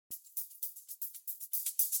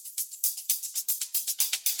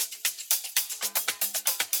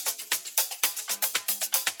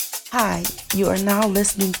Hi, you are now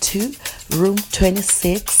listening to Room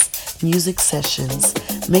 26 Music Sessions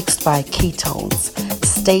mixed by Keytones.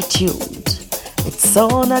 Stay tuned. It's so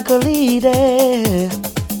Nakolide.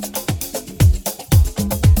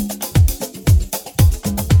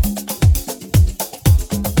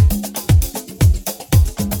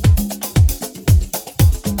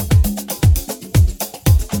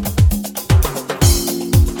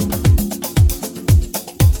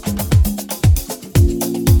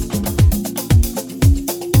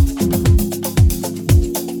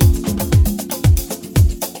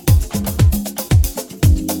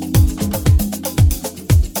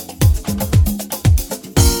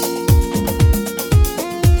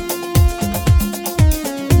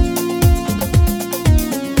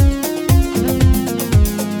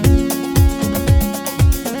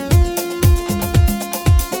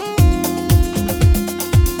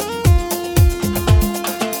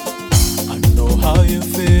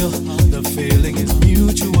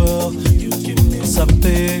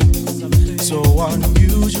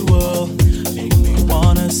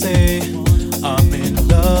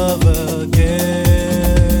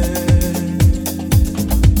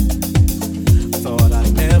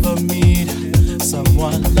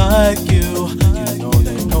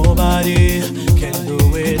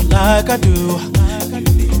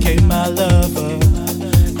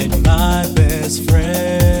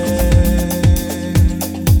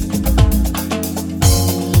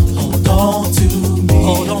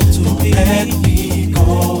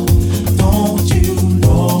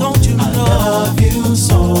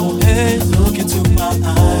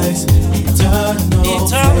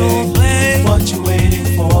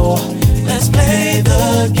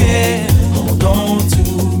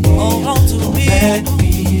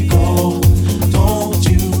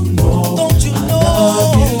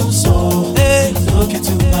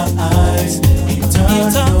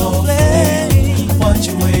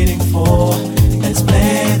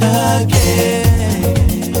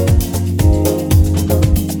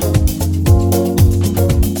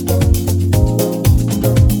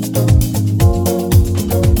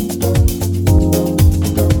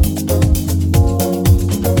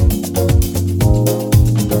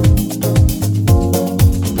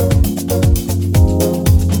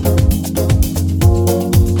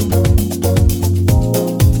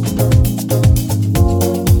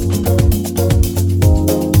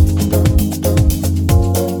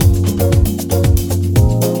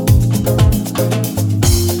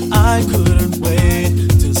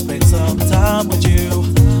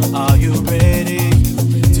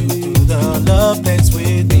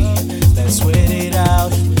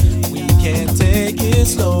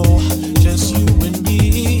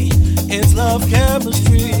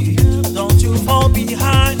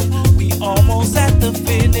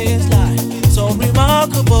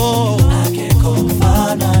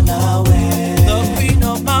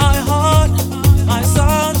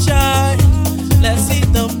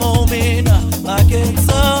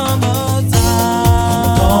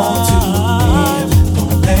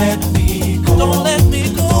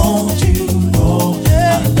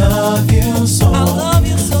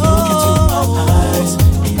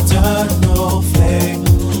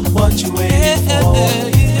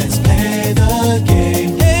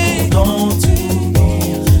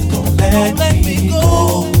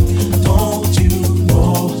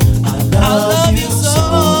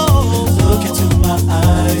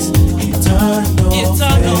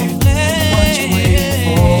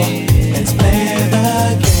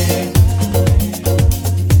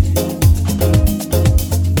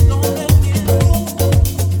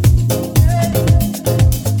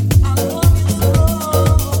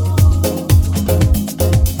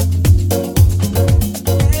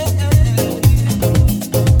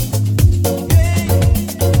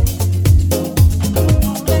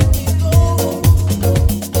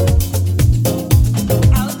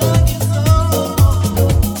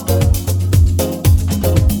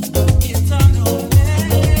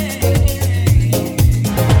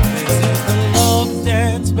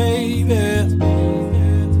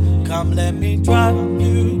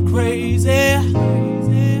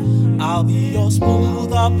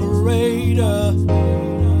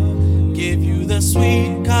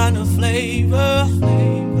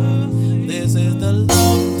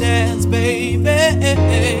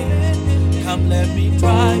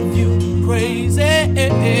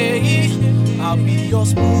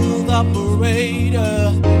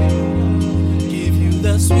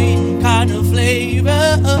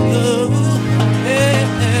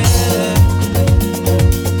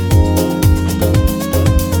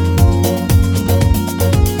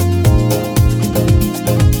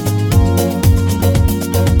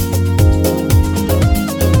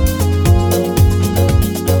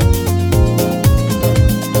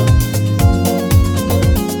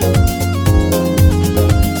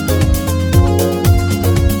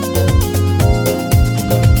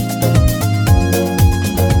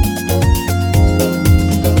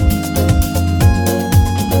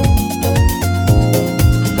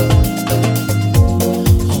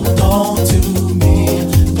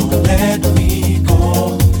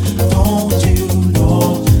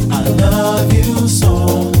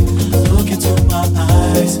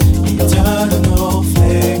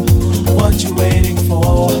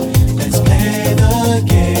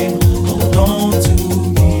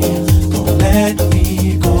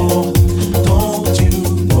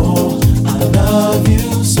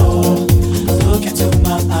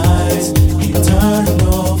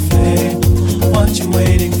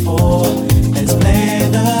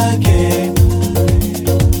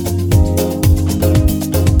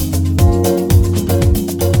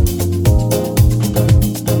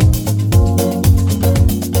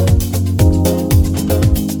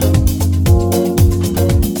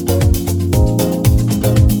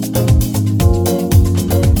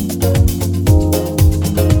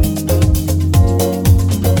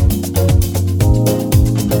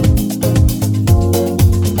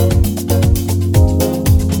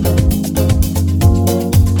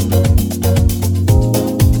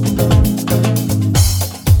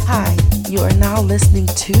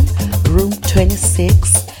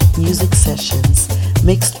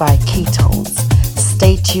 mixed by Keytones.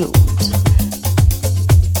 Stay tuned.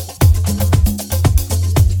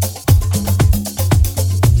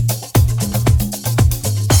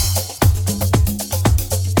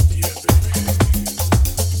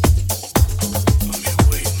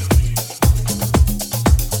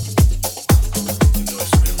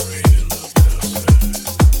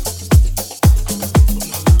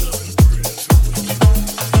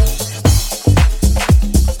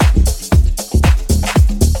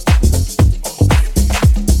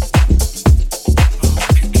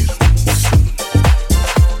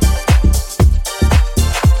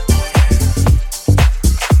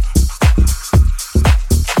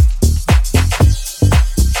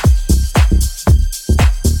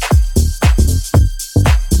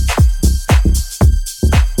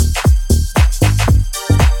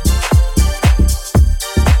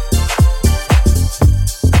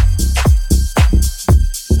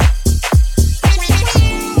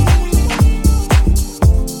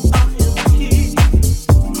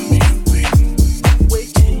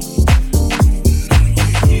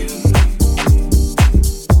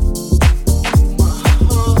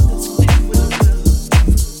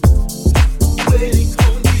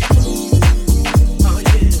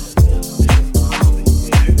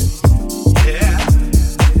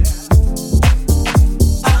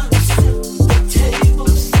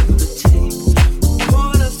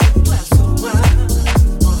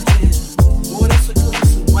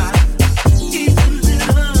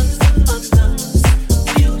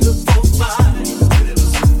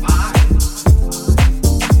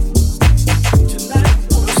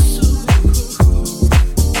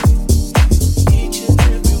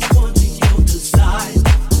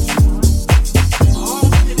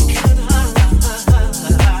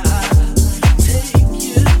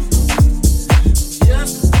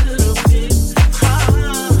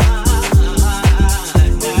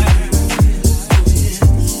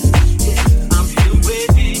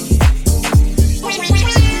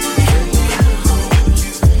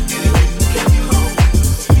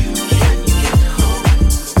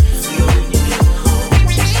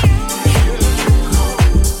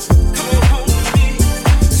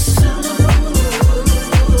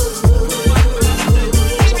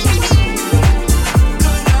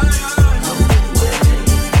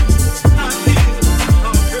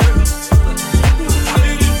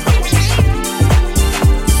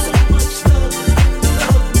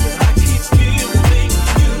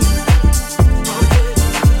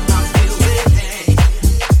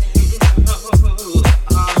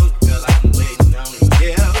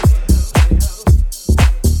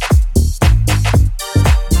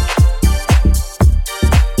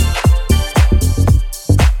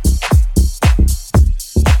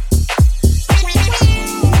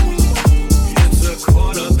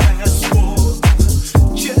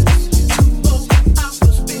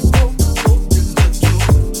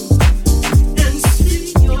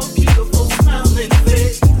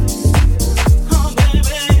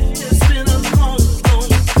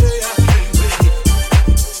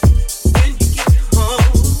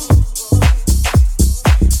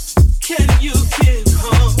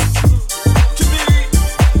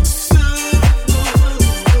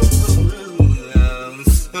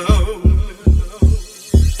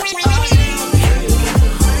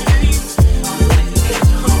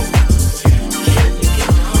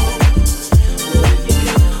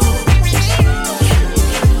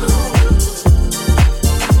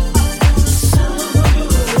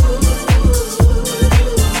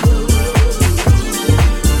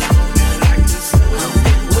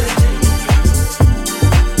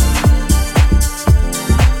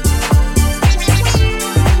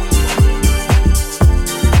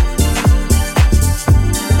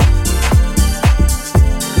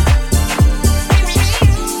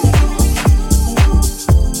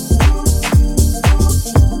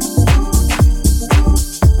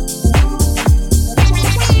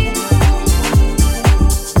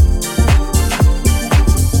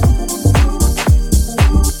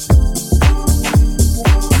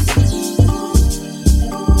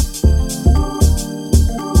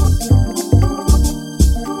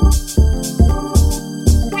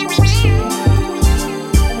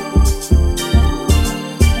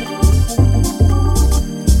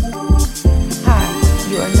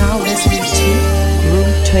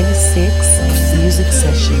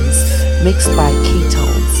 mixed by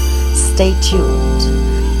Keytones. Stay tuned.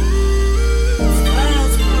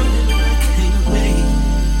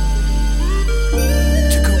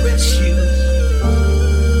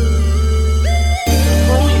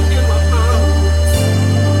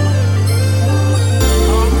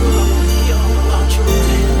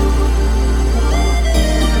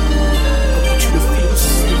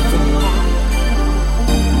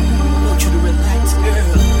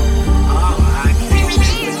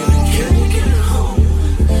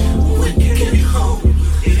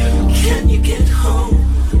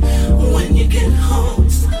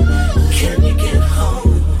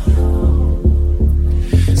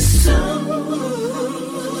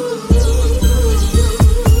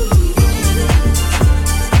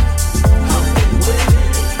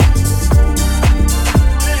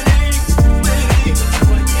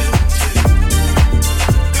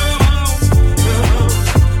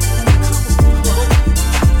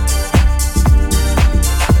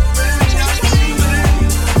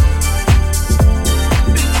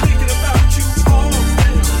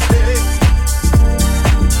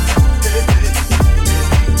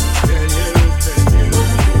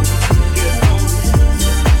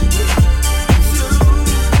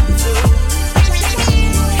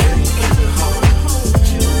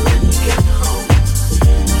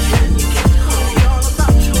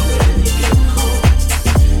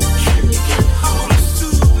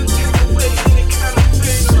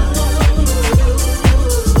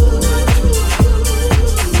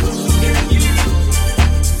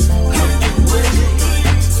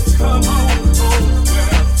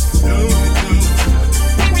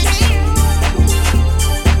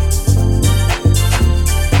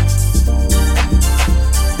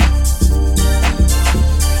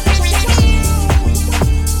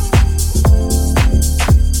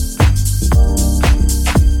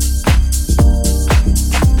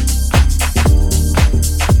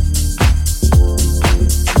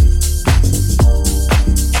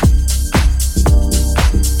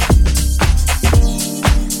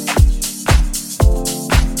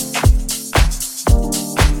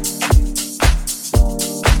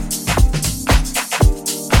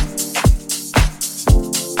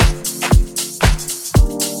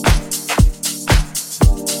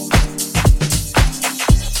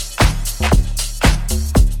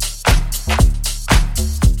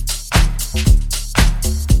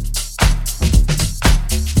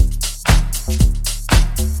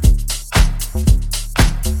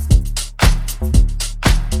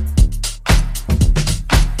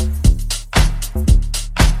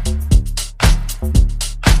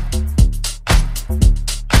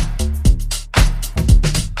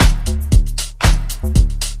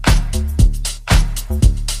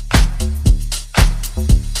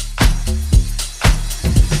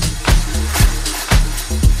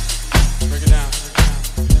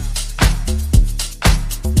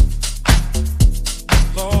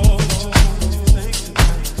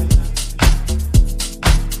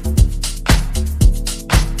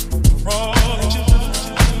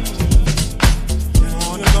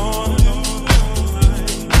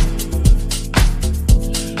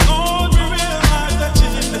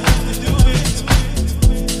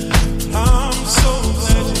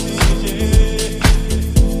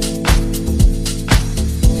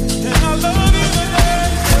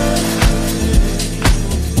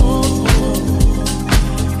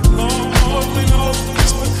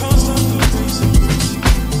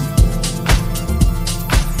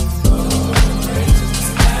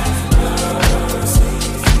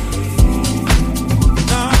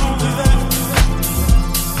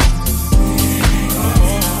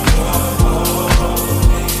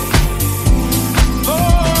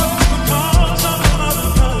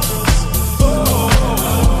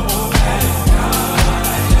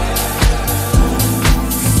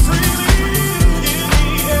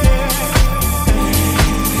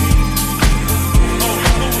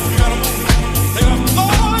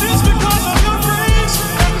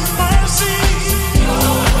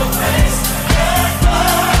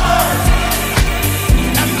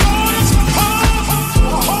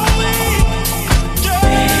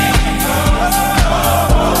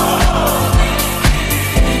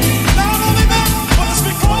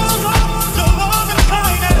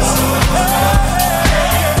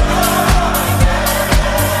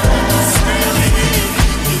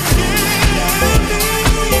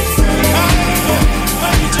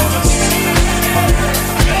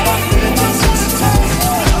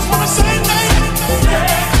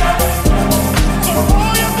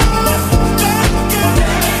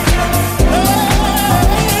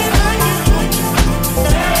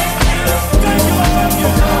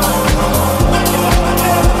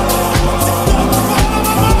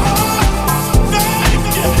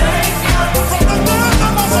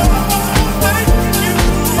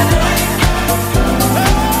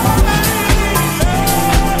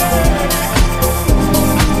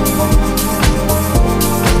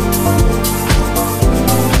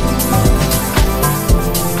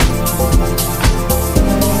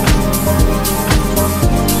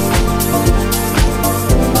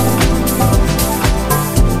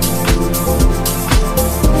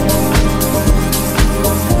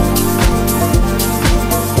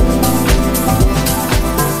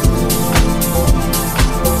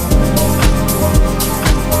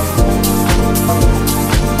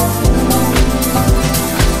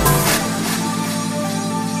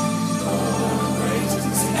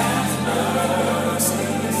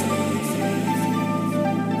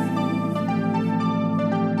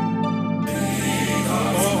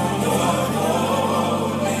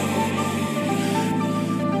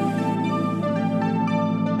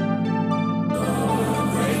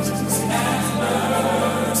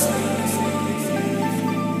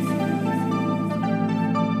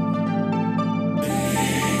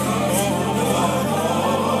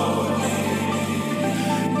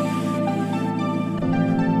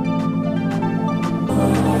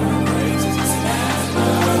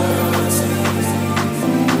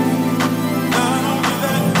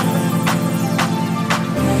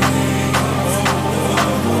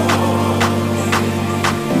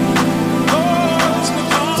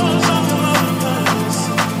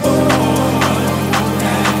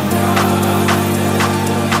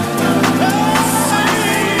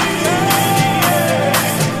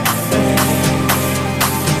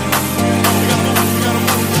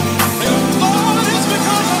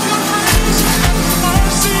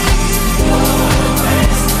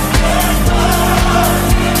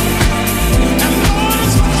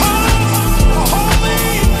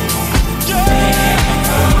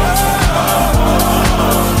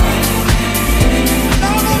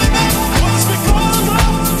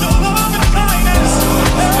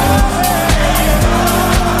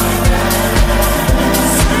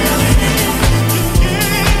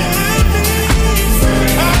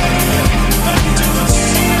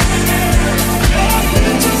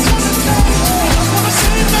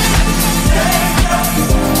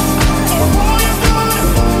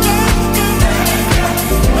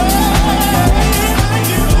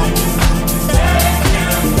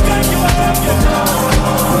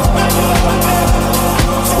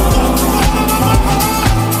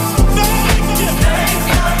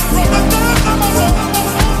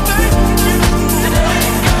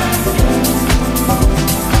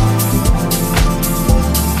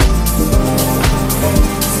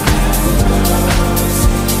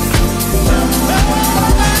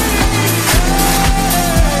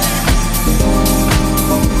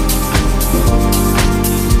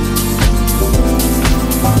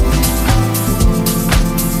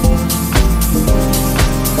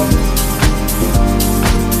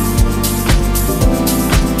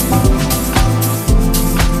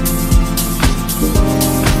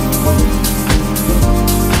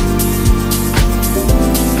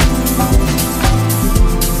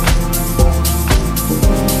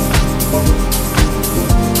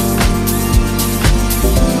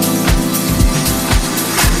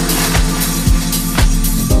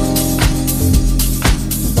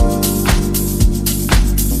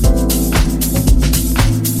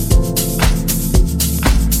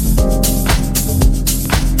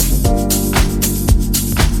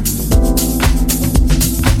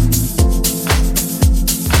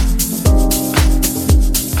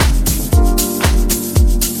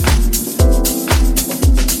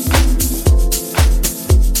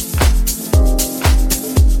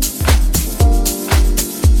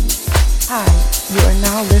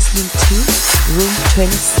 listening to Room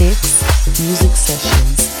 26 Music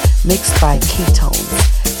Sessions mixed by Keytones.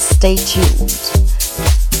 Stay tuned.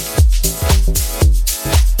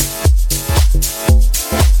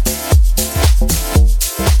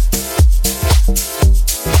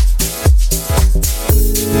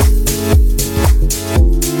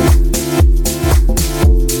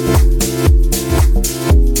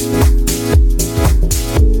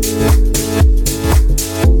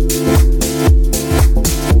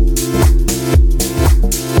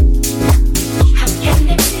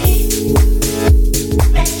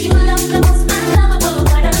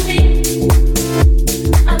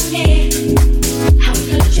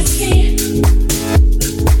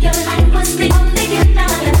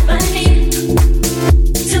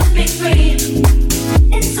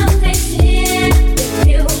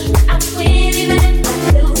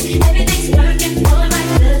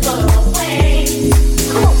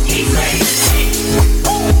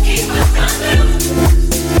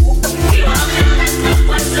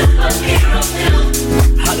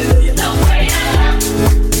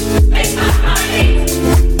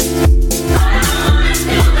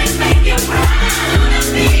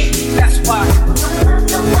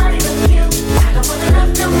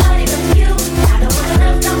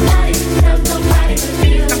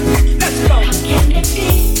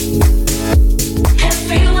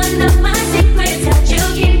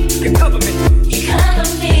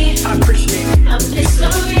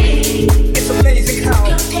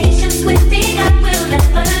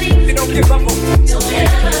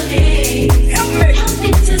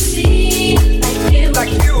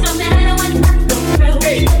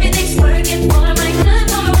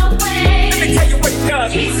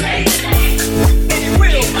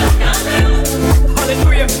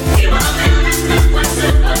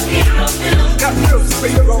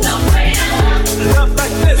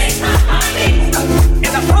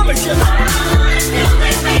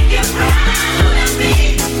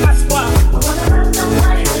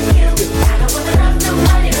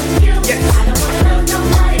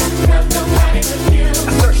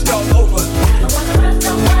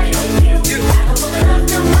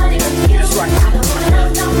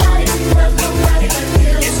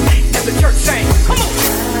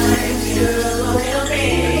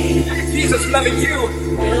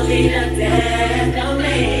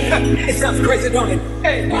 It sounds crazy, don't it?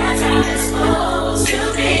 Hey. That's how it's supposed to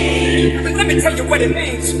be. But let me tell you what it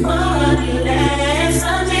means. More of you, less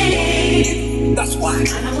of me. That's why. I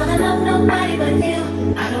don't wanna love nobody but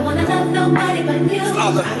you. I don't wanna love nobody but you.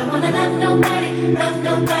 Father. I don't wanna love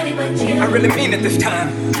nobody but you. I really mean it this time.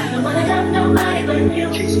 I don't wanna love nobody but you.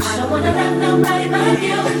 Jesus. I don't wanna love nobody but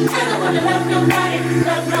you. I don't wanna love nobody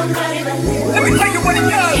but you. Let me tell you what it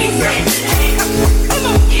does. Come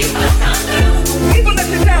on. Keep us on through. People let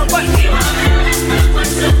you down, but you are what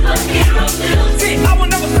superheroes do. See, I will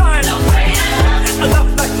never find a love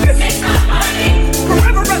like this. Makes my party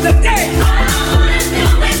forever as a day. All I wanna do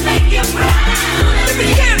is make you proud. Let me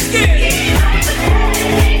hear it again.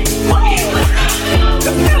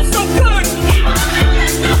 It feels so good. You are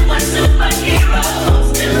what superheroes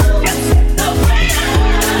do. Yes. No prayer.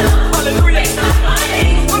 Hallelujah. Makes my party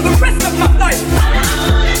for the rest of my life. All I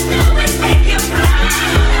wanna do is make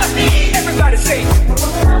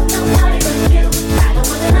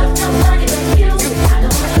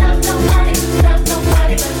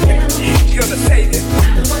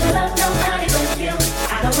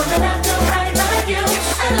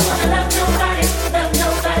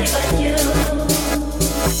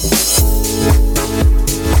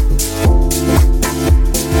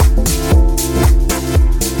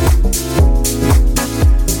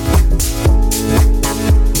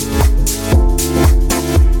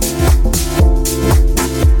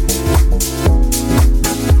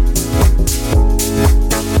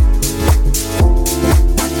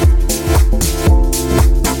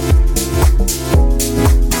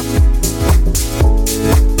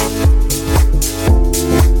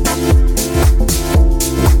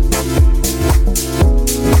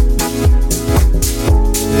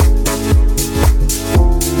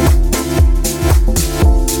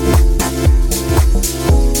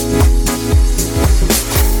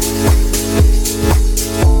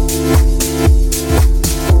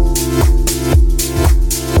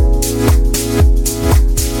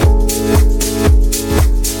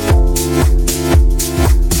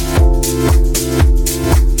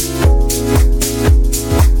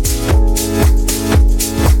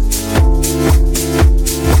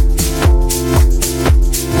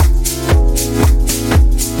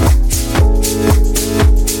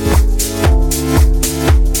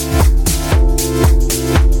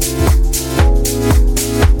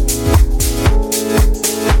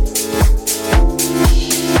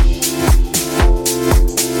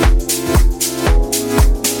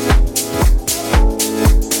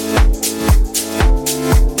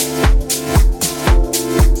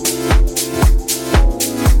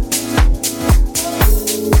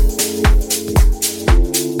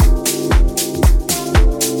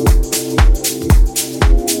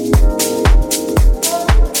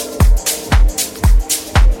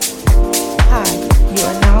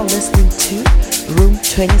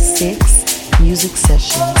 26 music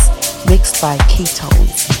sessions mixed by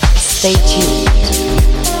Keytones. Stay tuned.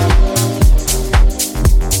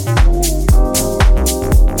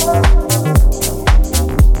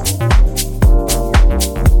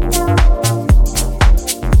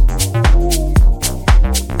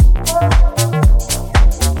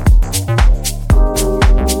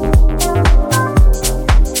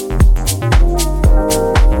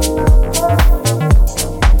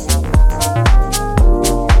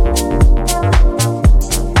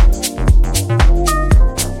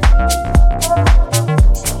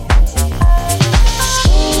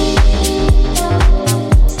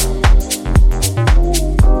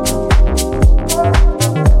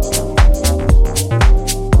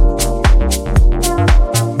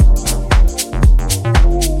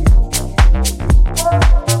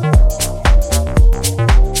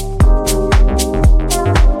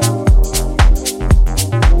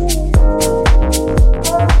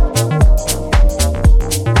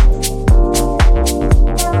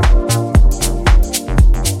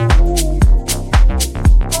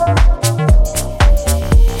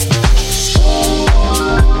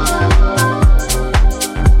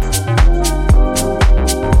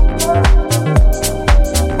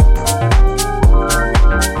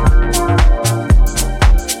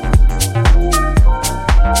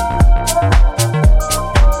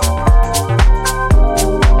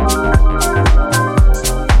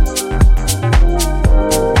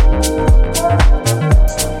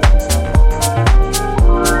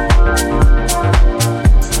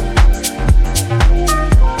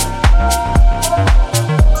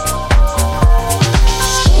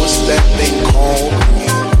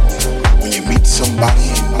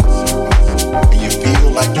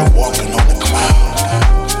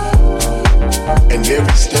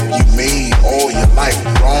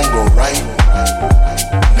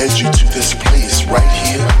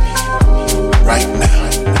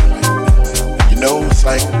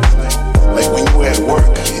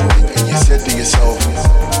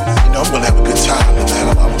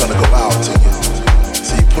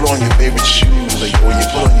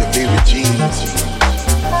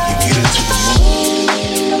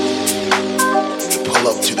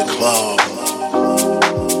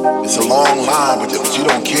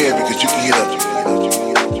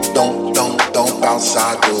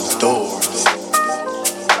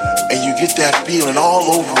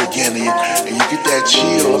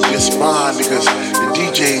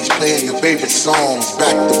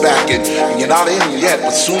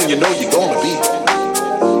 Soon you know you're gonna be.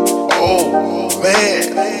 Oh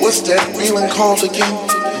man, what's that feeling called again?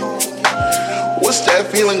 What's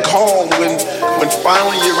that feeling called when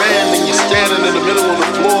finally you're in and you're standing in the middle of the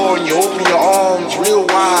floor and you open your arms real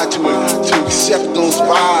wide to accept those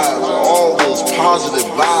vibes, all those positive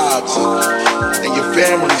vibes, and your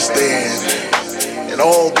family's there, and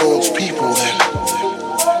all those people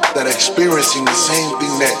that are experiencing the same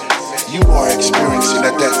thing that you are experiencing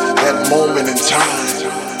at that moment in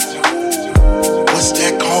time. What's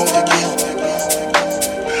that called again?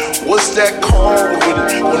 What's that called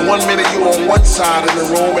when 1 minute you're on one side of the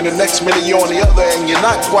room and the next minute you're on the other and you're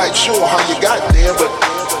not quite sure how you got there, but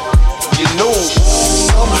you know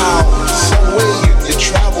somehow, some way you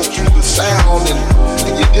travel through the sound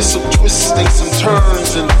and you did some twists and some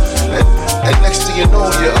turns and next thing you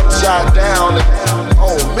know you're upside down and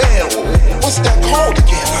oh man, what's that called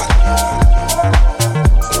again?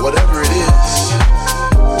 Whatever it is,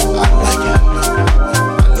 I like it.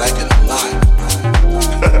 I like it a lot.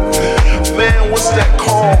 Man, what's that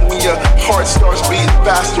called when your heart starts beating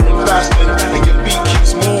faster and faster and your beat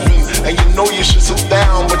keeps moving and you know you should sit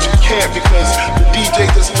down but you can't because the DJ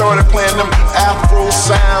just started playing them Afro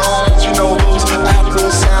sounds, you know those Afro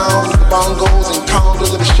sounds, the bongos and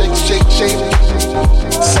congas and the shake, shake, shake.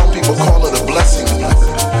 Some people call it a blessing.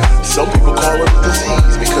 Some people call it a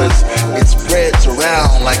disease because it spreads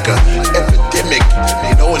around like an epidemic,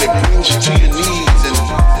 you know, and it brings you to your knees. And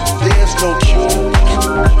there's no cure,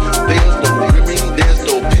 there's no remedy, there's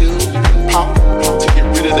no pill you can pop to get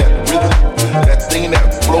rid of that rhythm, that thing that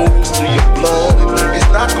flows through your blood. It's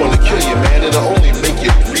not gonna kill you, man. It'll only make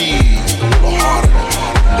you breathe a little harder,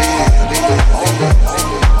 live a little longer.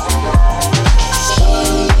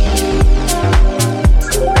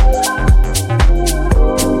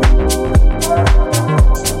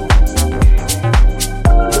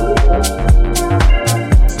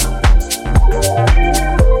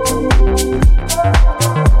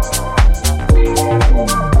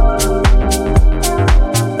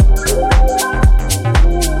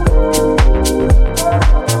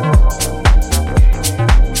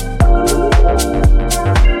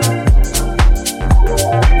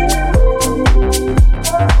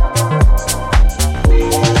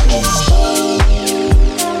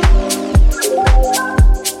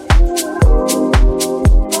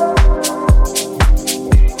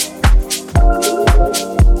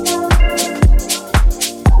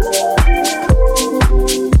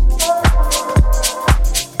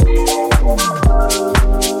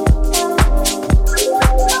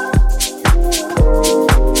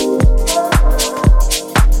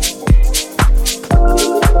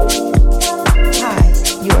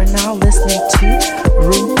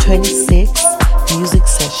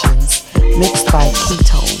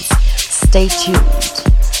 keytones. Stay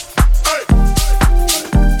tuned.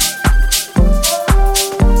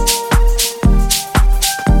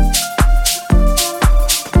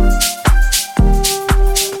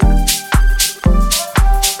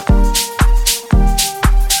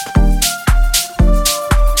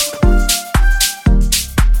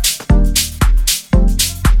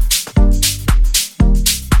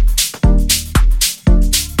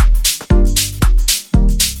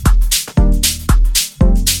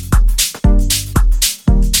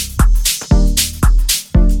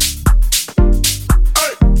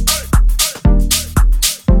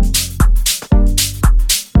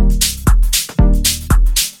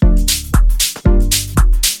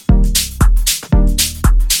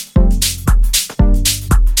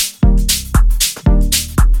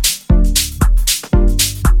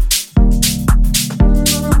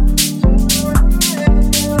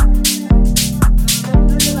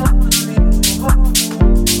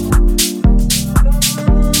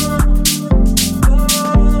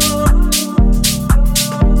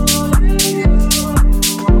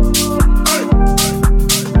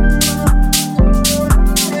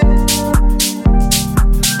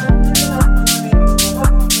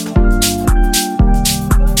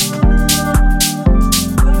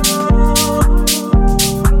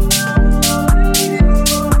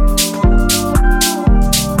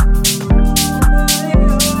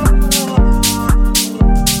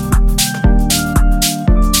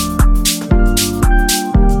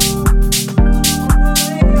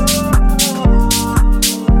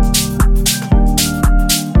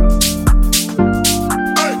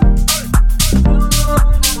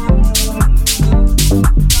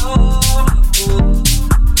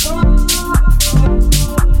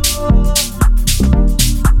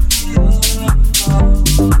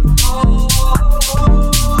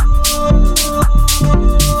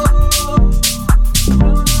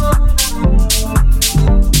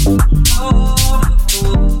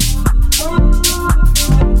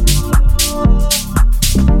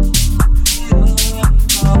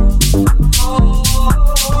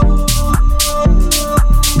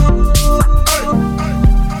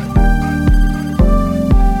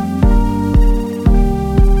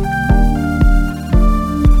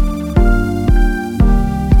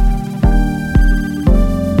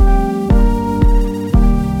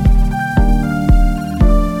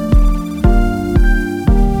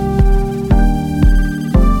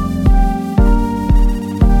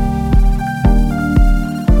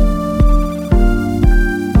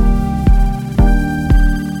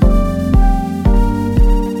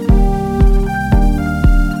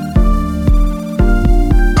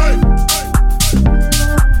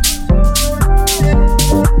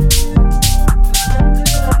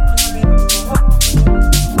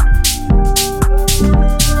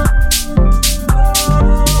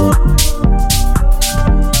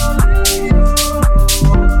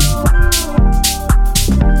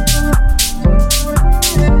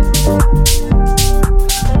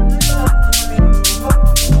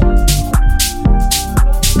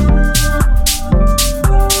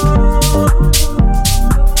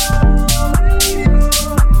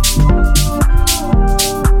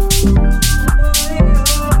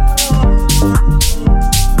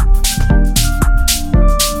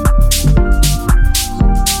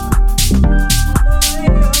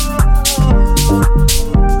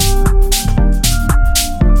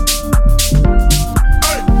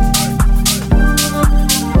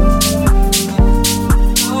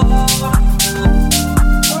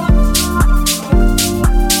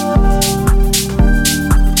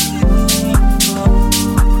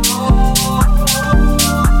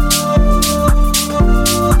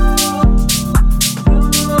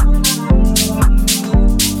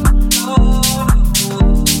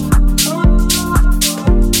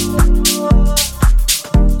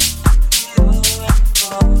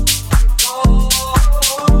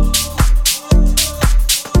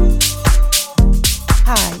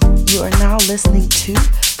 listening to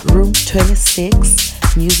Room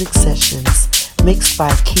 26 Music Sessions mixed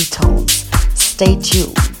by Keytones. Stay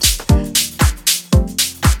tuned.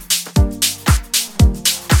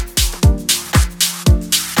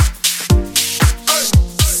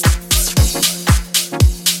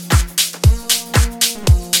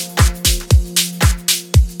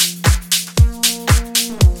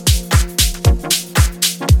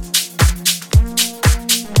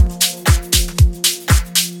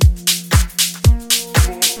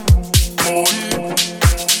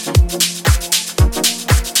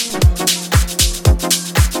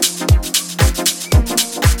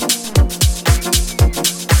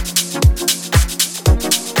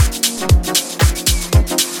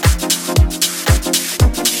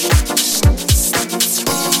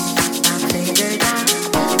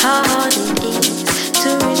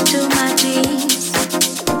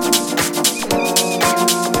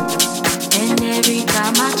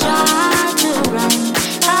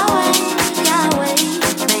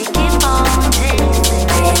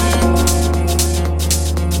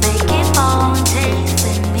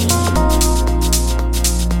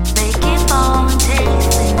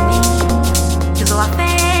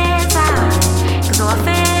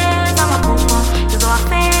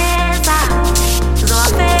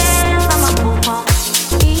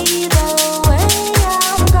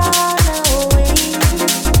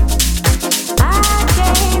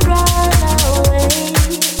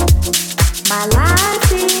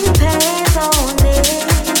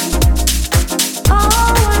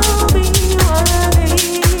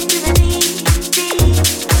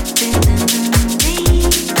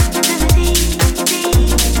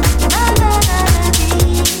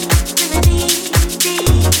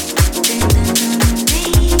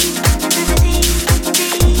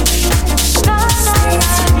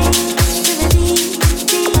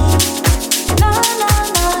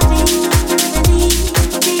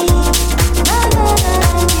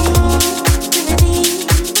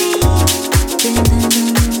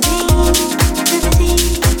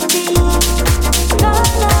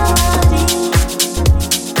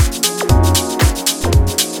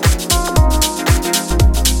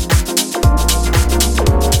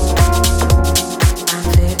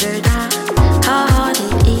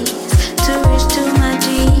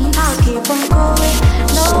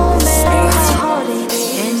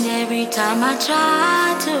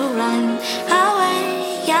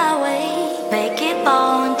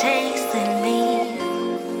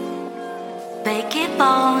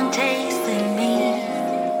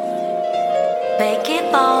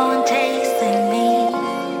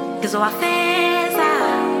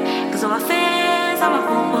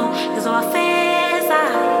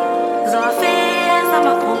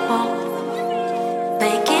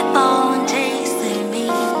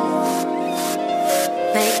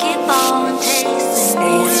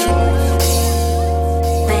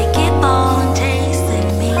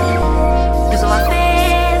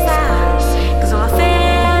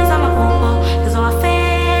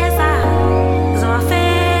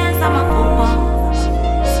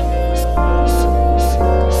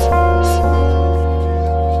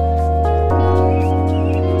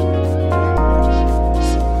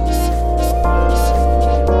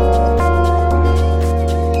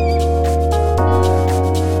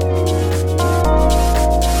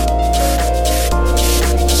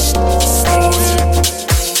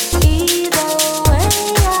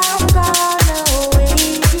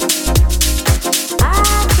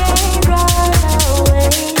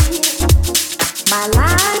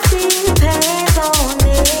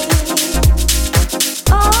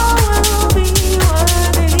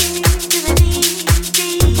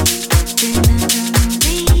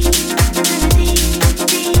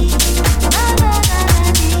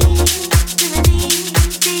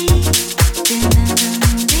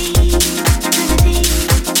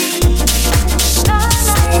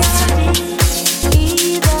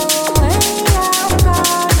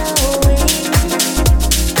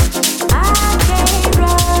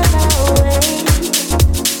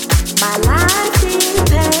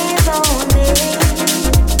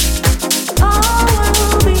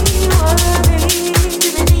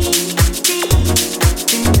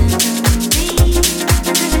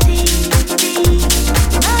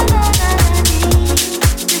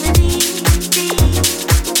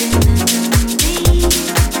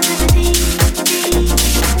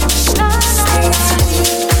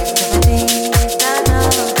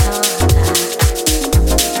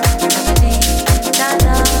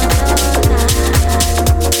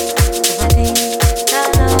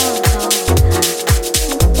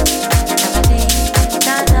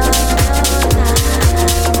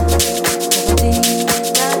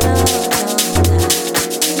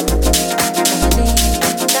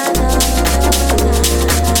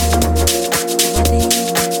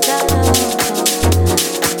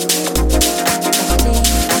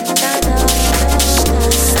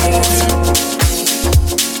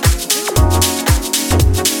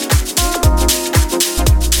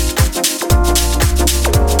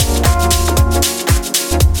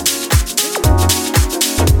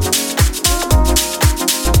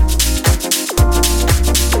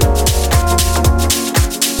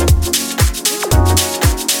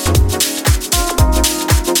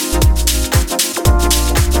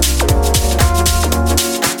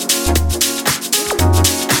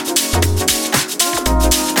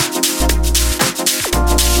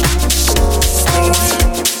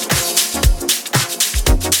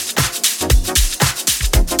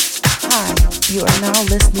 You are now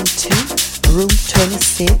listening to Room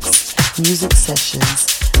 26 Music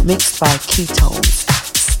Sessions mixed by Keytones.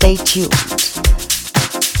 Stay tuned.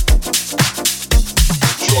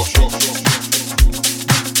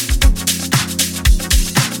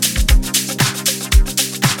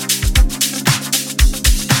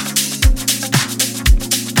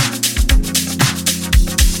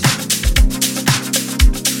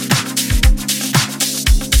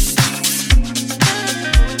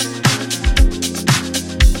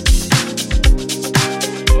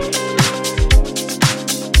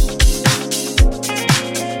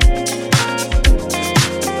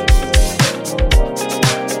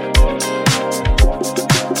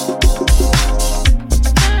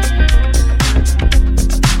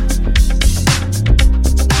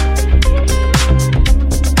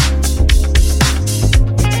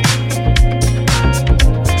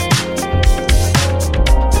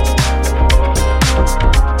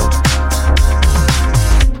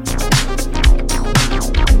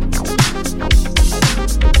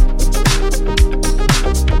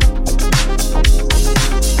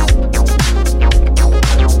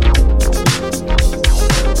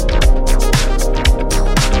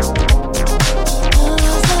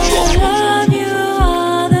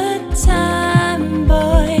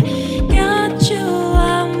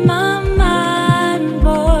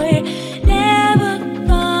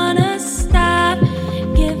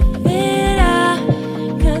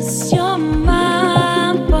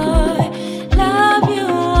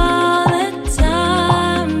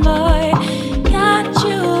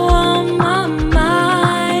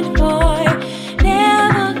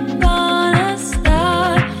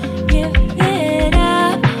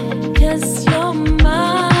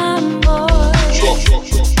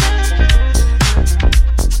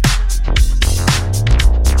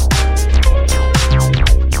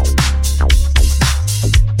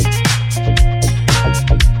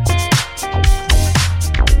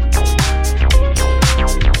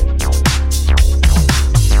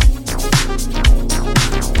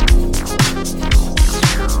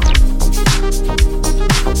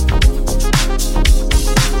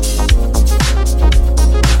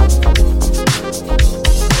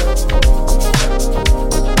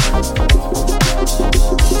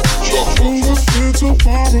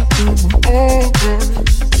 bottle in my arms.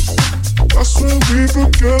 That's when we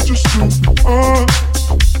forget just who we are.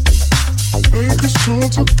 Make us come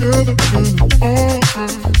together in an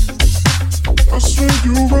alright. That's when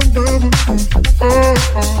you remember who you are.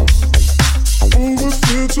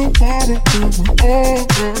 Overfit to bottle in my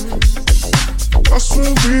alright. That's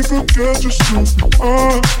when we forget just who we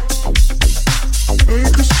are.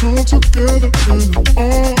 Make us come together in an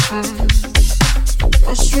alright.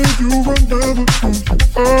 That's when you remember who you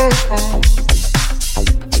are.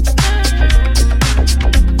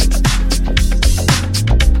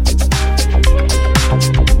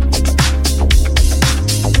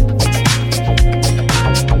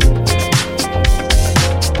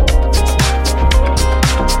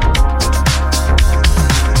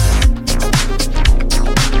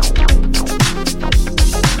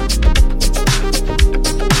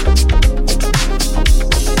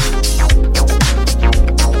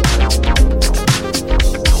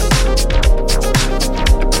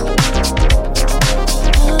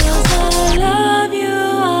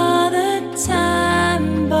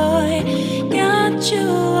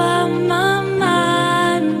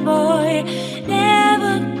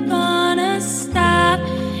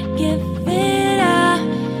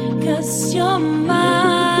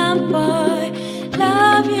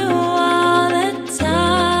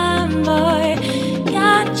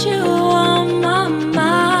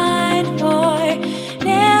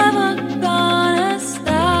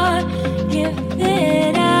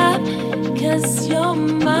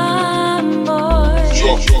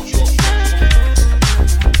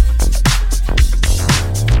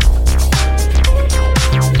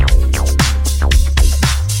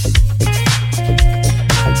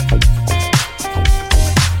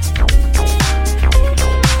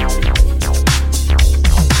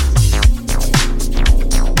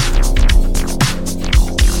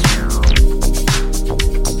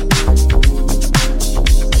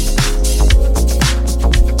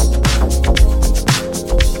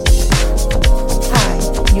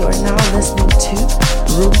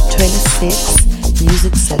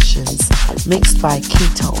 Mixed by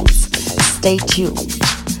Keytones. Stay tuned.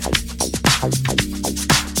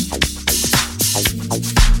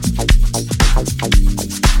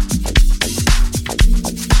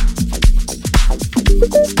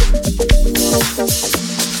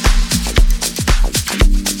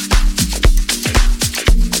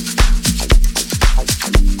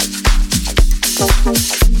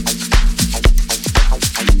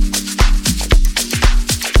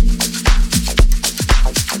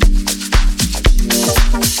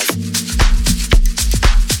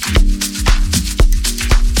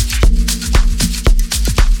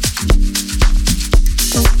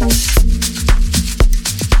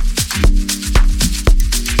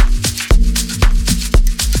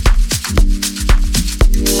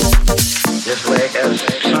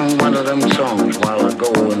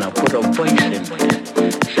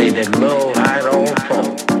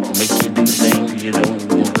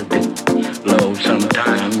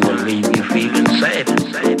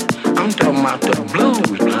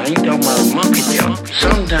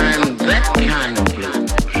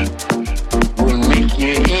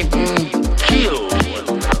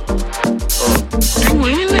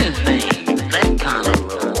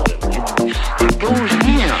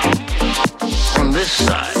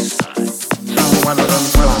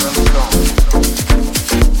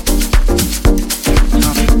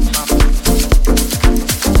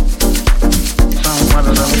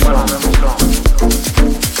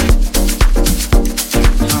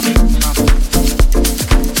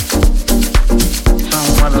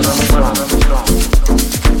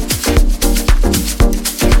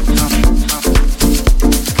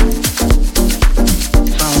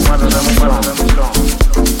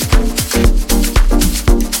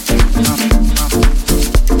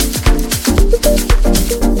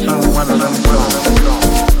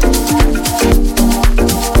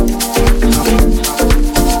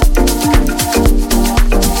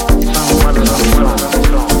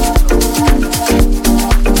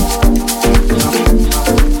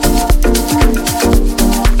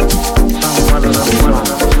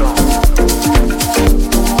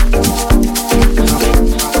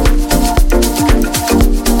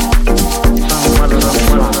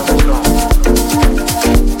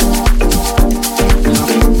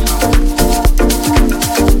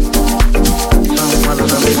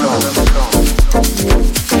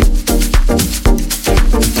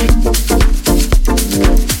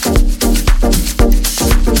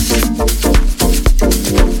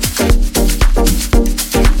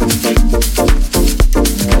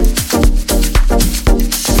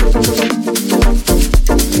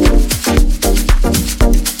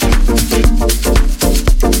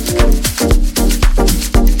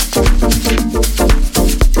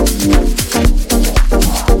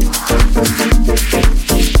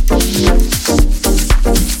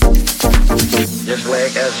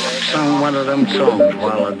 sung one of them songs a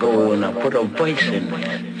while ago and I put a voice in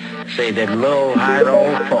it. Say that love hide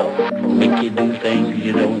all fault, make you do things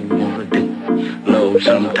you don't want to do. Love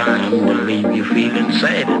sometimes will leave you feeling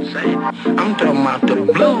sad. I'm talking about the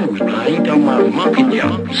blues, I ain't talking about monkey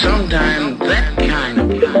jump. Sometimes that kind of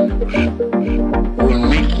blues will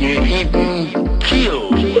make you even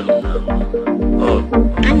kill or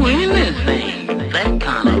do anything. That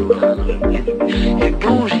kind of blues. It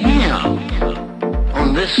goes here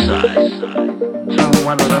on this side. Some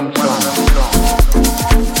one of them songs.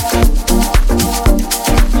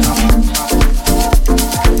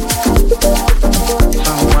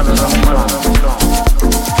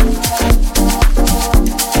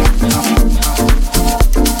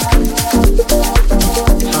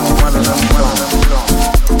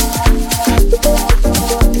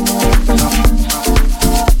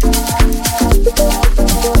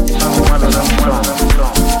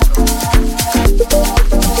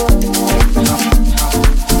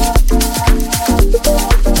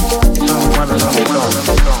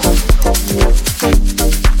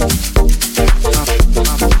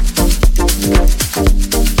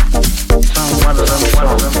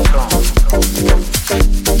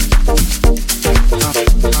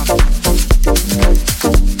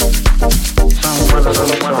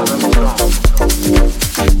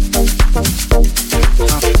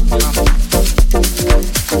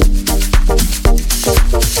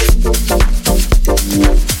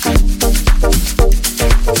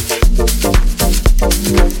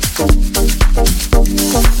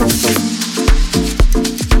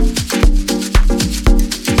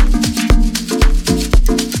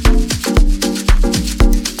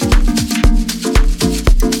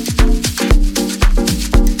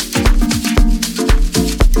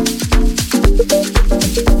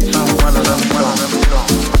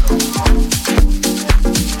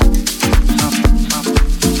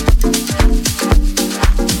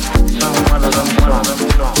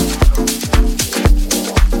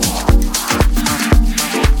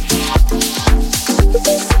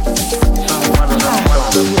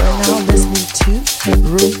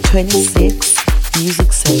 Room 26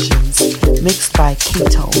 Music Sessions, mixed by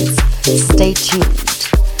Keytones. Stay tuned.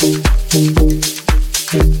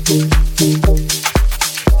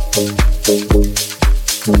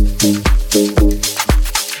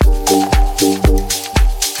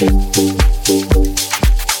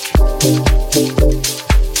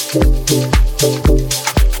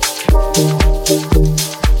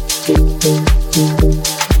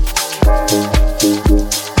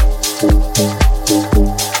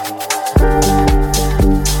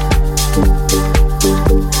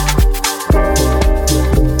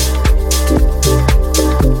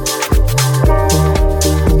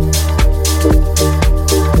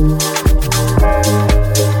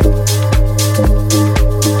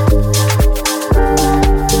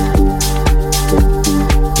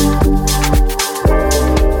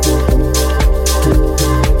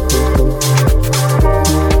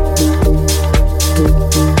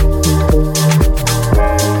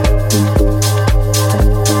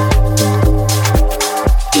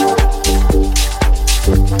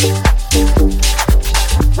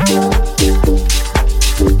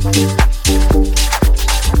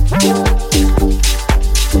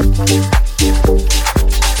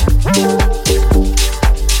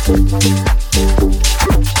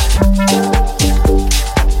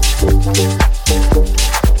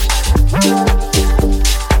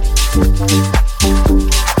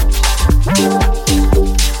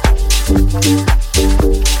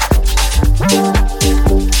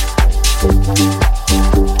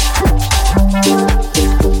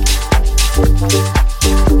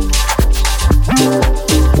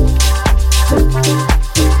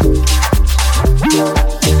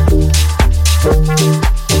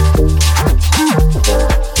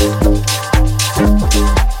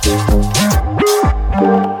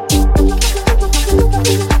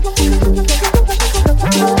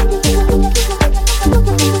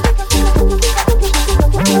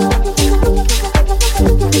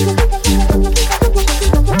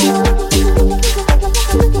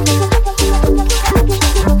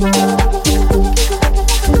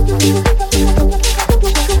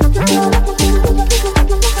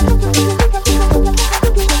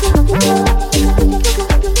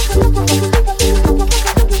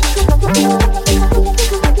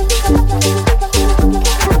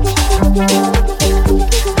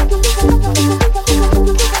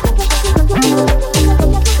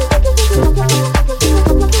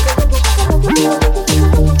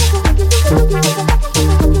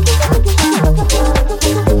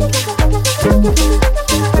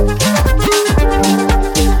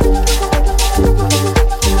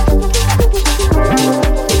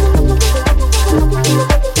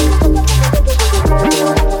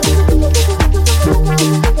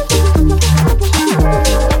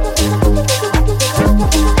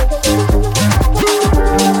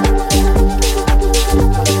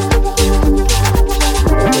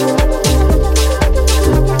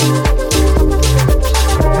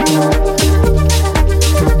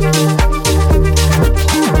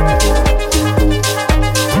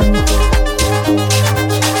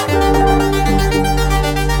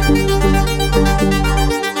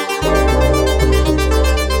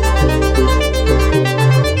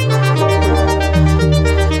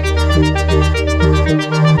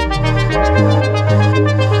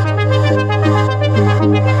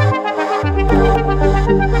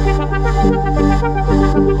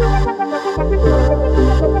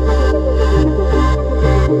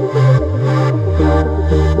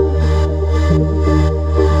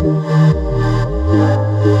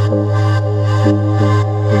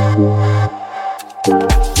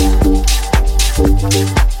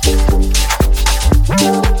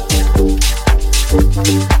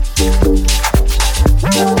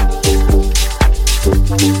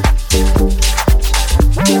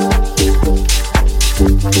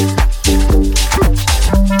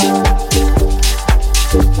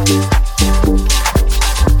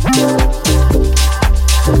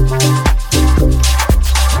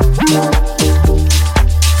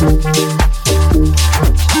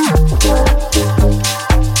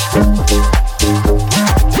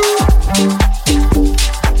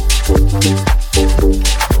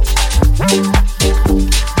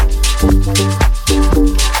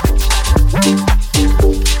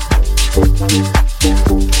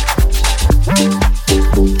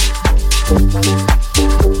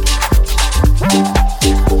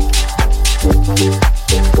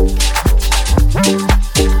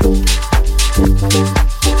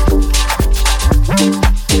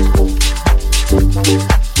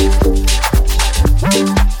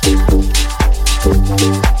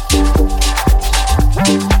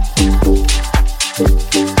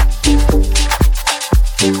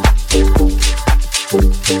 You are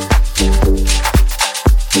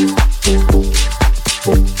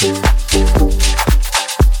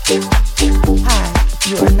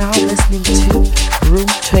now listening to Room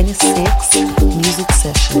 26 Music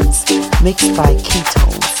Sessions mixed by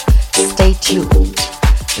Keytones. Stay tuned.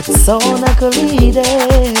 It's so Nakolide.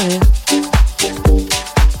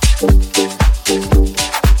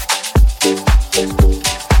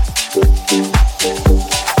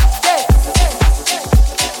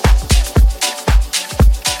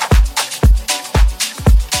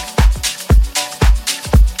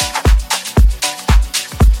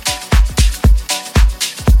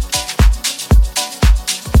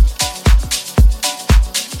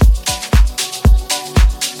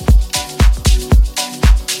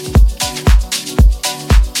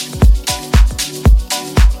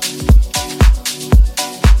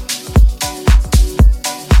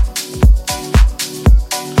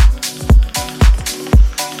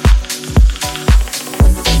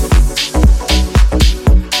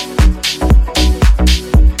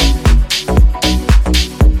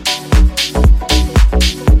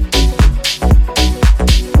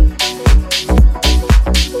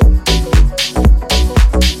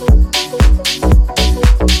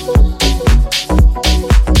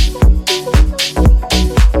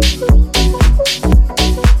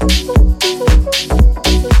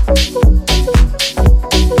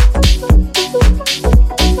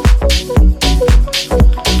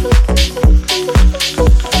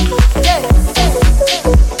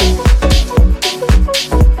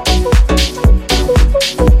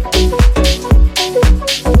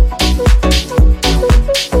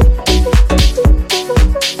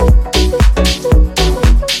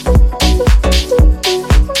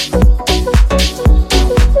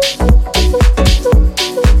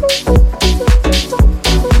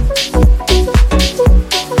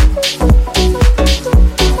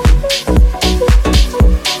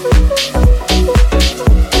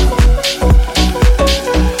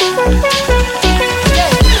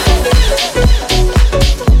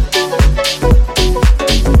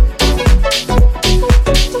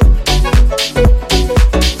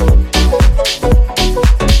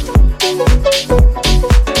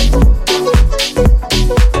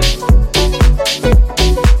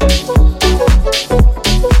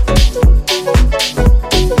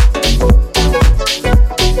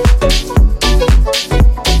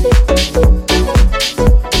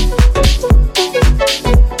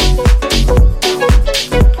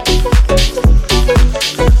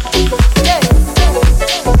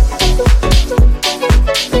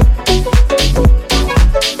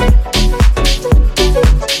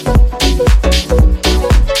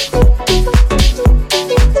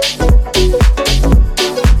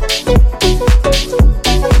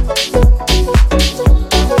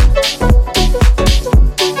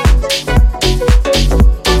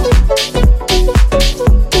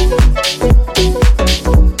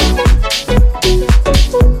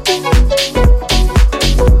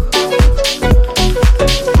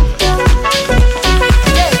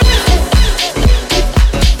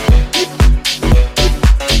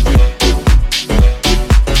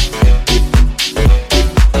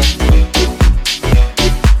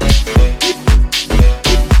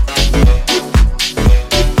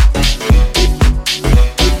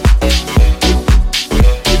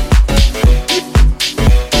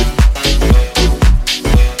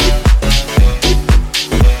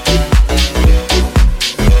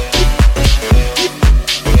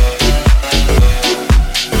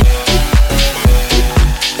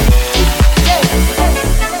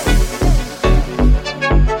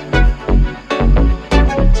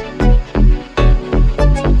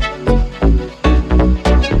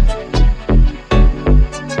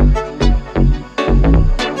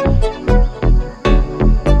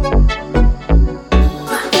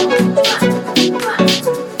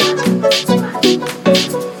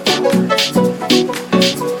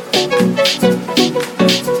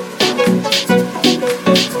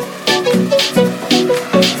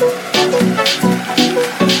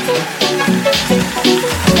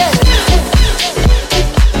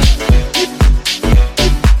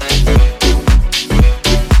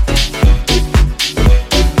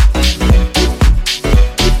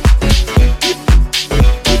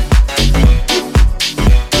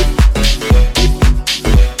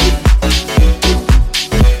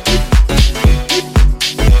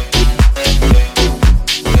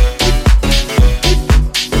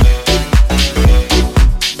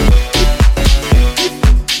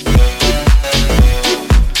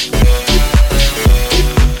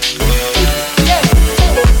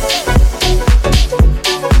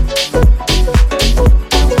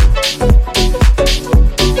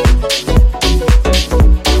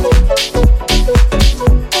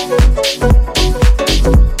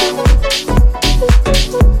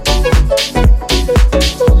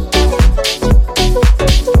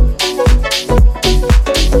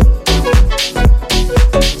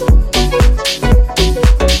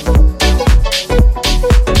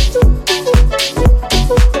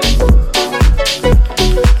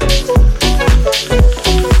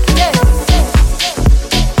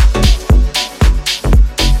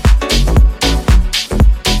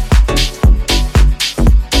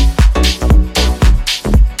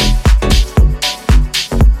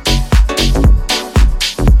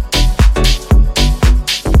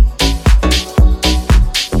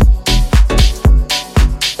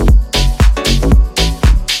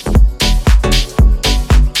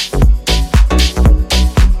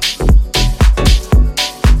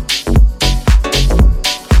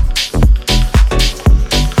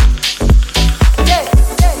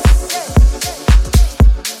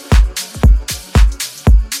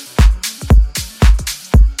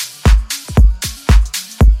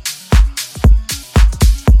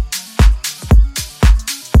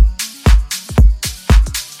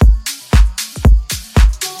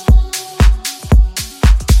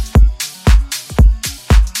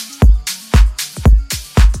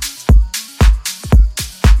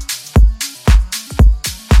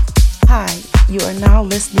 You are now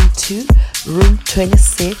listening to Room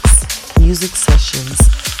 26 Music Sessions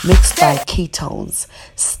mixed by Keytones.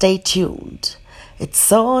 Stay tuned. It's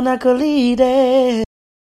so Nakolide.